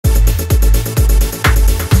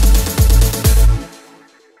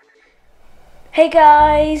Hey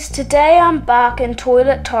guys, today I'm back in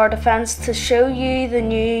Toilet Tower Defense to show you the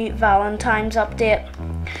new Valentine's update.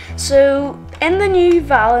 So in the new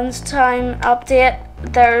Valentine update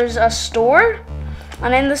there's a store,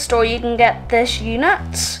 and in the store you can get this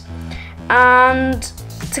unit, and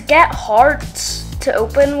to get hearts to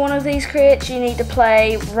open one of these crates you need to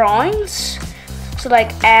play rounds. So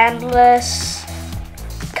like endless,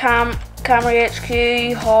 camera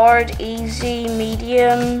HQ, hard, easy,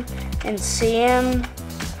 medium, insane,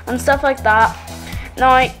 and stuff like that.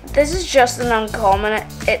 Now this is just an uncommon.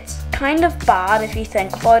 It's kind of bad if you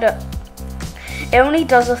think about it. It only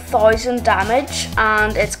does 1000 damage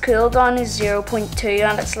and its cooldown is 0.2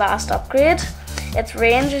 and its last upgrade. Its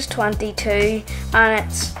range is 22 and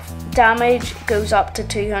its damage goes up to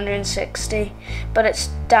 260, but its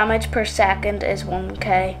damage per second is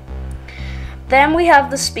 1k. Then we have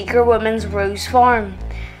the Speaker Woman's Rose Farm,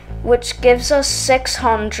 which gives us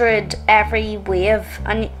 600 every wave,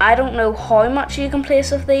 and I don't know how much you can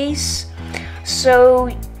place of these,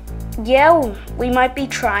 so yeah, we might be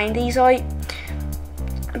trying these out.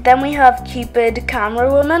 Then we have Cupid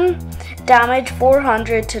Camera Woman, damage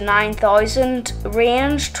 400 to 9000,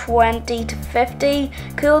 range 20 to 50,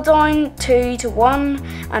 cooldown 2 to 1,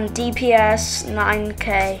 and DPS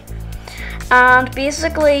 9k. And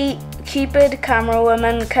basically Cupid Camera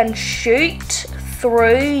Woman can shoot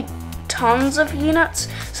through tons of units.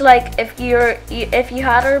 So like if you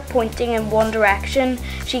had her pointing in one direction,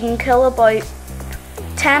 she can kill about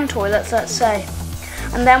 10 toilets, let's say.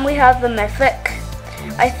 And then we have the Mythic.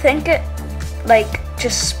 I think it like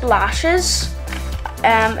just splashes.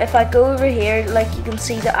 If I go over here, like you can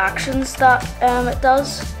see the actions that it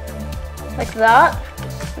does, like that.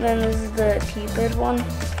 And then this is the Cupid one.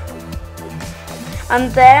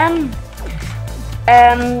 And then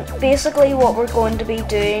basically what we're going to be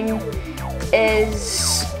doing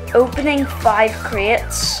is opening 5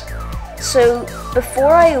 crates. So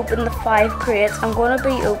before I open the 5 crates, I'm going to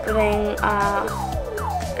be opening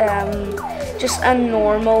just a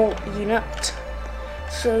normal unit.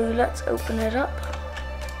 So let's open it up.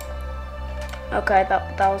 Okay,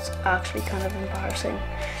 that was actually kind of embarrassing.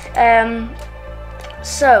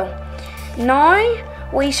 So now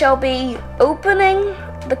we shall be opening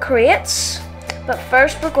the crates. But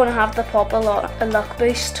first we're going to have to pop a luck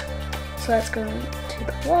boost. So let's go to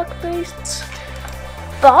the luck boosts.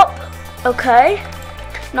 Bop. Okay.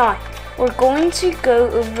 Now we're going to go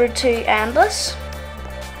over to endless,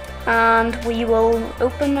 and we will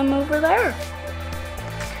open them over there.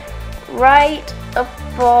 Right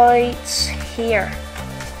about here.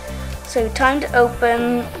 So time to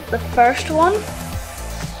open the first one.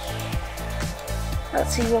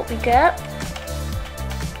 Let's see what we get.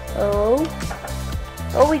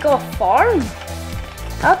 Oh, we got a farm.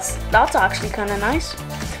 That's actually kind of nice.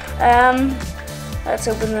 Let's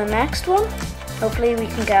open the next one. Hopefully we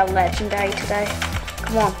can get a legendary today.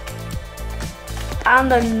 Come on.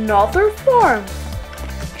 And another farm.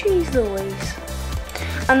 Jeez Louise.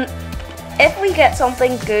 And if we get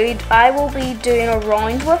something good, I will be doing a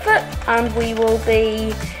round with it, and we will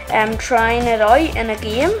be trying it out in a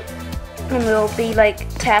game, and we'll be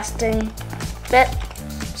like testing it.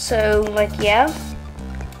 So like yeah,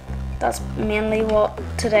 that's mainly what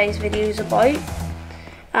today's video is about.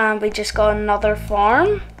 And we just got another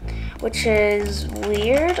farm, which is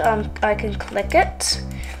weird. I can click it.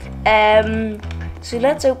 So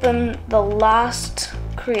let's open the last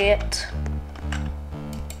crate.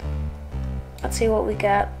 Let's see what we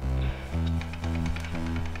get.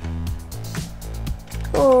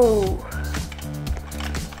 Oh,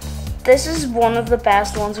 this is one of the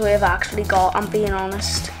best ones we have actually got, I'm being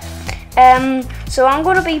honest. So I'm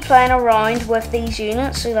going to be playing around with these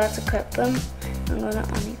units, so let's equip them. I'm going to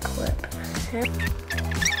unequip him.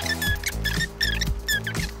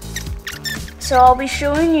 So I'll be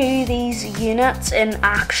showing you these units in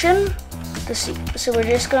action. So we're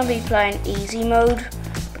just going to be playing easy mode,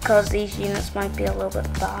 because these units might be a little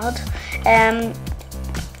bit bad.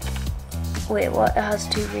 Wait, what? It has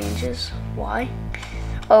 2 ranges. Why?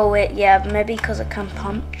 Oh wait, yeah, maybe because it can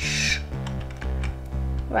punch.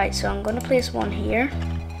 Right, so I'm gonna place one here.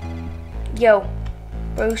 Yo,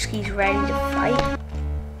 broski's ready to fight.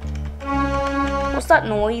 What's that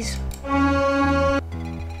noise?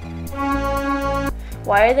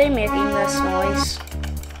 Why are they making this noise?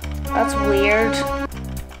 That's weird.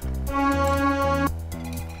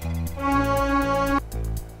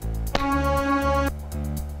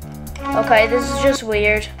 Okay, this is just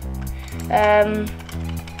weird.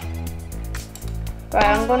 Right,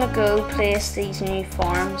 I'm gonna go place these new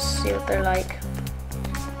farms, see what they're like.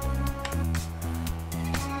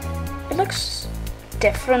 It looks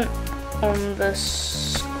different. on the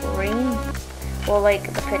screen. Well,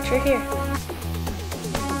 like the picture here.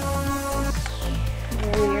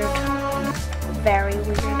 Weird. Very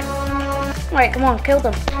weird. Alright, come on, kill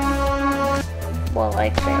them. Well,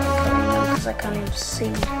 like they're killing them because I can't even see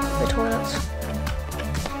the toilets.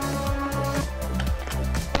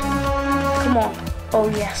 Come on. Oh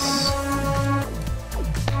yes.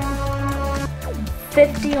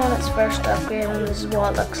 50 on its first upgrade, and this is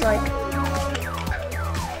what it looks like.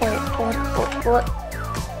 Wait,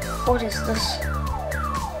 what is this?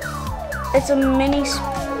 It's a mini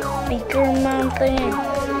speaker man thingy.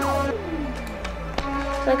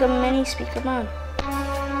 It's like a mini speaker man,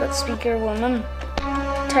 but speaker woman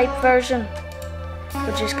type version,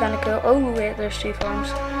 which is kind of cool. Oh wait, there's 2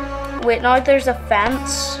 farms. Wait, now there's a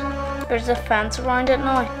fence. There's a fence around it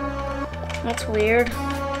now. That's weird.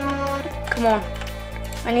 Come on.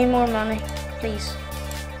 I need more money, please.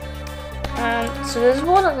 So this is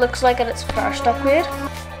what it looks like at its first upgrade.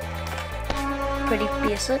 Pretty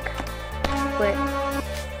basic. Wait.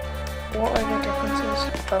 What are the differences?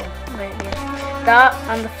 Oh, right here. That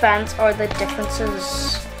and the fence are the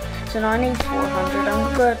differences. So now I need 400.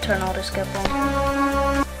 I'm gonna turn auto skip on.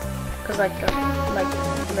 Cause like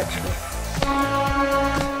literally.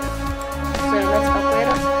 So let's upgrade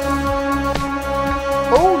it.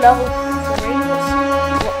 Oh, level 3.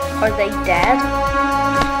 Are they dead?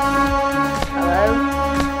 Hello?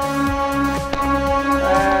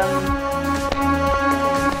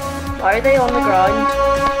 Why are they on the ground?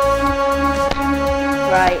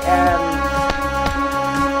 Right,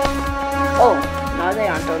 oh, no they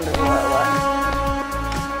aren't on the ground.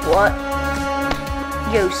 What?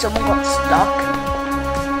 Yo, someone got stuck.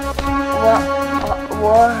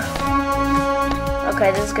 What?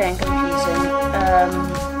 Okay, this is getting confusing.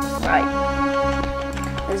 Right.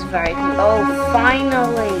 This is very cool. Oh,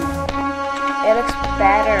 finally! It looks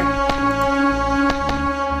better.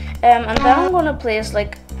 And then I'm gonna place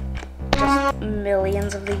like just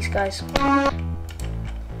millions of these guys.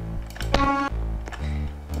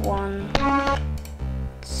 1,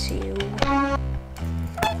 2.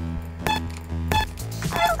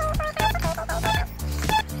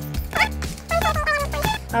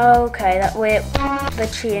 Okay, that way the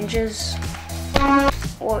changes.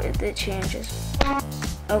 What are the changes?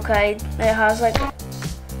 Okay, it has like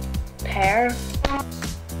hair.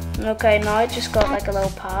 Okay, now I just got like a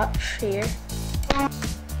little patch here.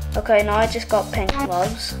 Okay, now I just got pink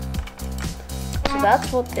gloves. So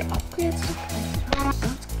that's what the upgrades look like.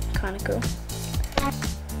 That's kind of cool.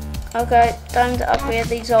 Okay, time to upgrade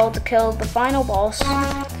these all to kill the final boss.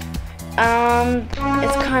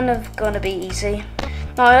 It's kind of gonna be easy.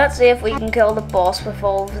 Now let's see if we can kill the boss with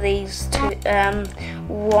all of these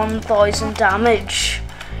 1000 damage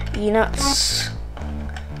units.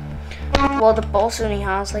 Well, the boss only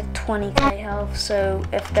has like 20k health, so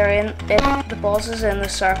if the boss is in the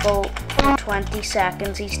circle for 20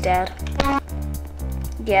 seconds, he's dead.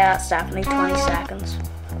 Yeah, that's definitely 20 seconds.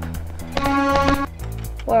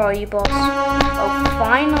 Where are you, boss? Oh,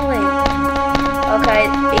 finally! Okay,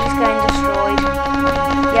 he's getting destroyed.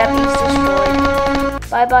 Yep, he's destroyed.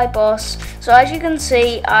 Bye bye, boss. So as you can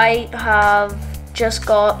see, I have just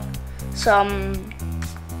got some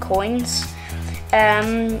coins.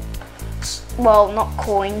 Well, not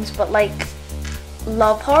coins, but like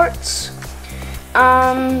love hearts.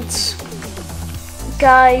 And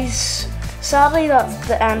guys, sadly that's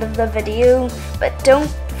the end of the video, but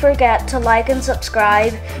don't forget to like and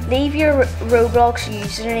subscribe. Leave your Roblox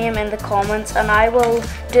username in the comments, and I will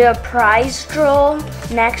do a prize draw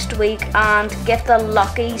next week and give the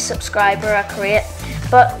lucky subscriber a crate.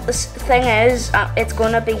 But the thing is, it's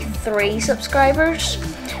going to be 3 subscribers.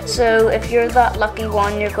 So if you're that lucky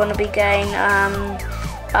one, you're going to be getting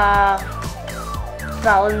a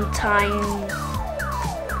Valentine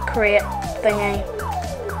crate thingy.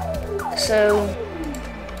 So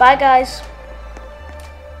bye guys.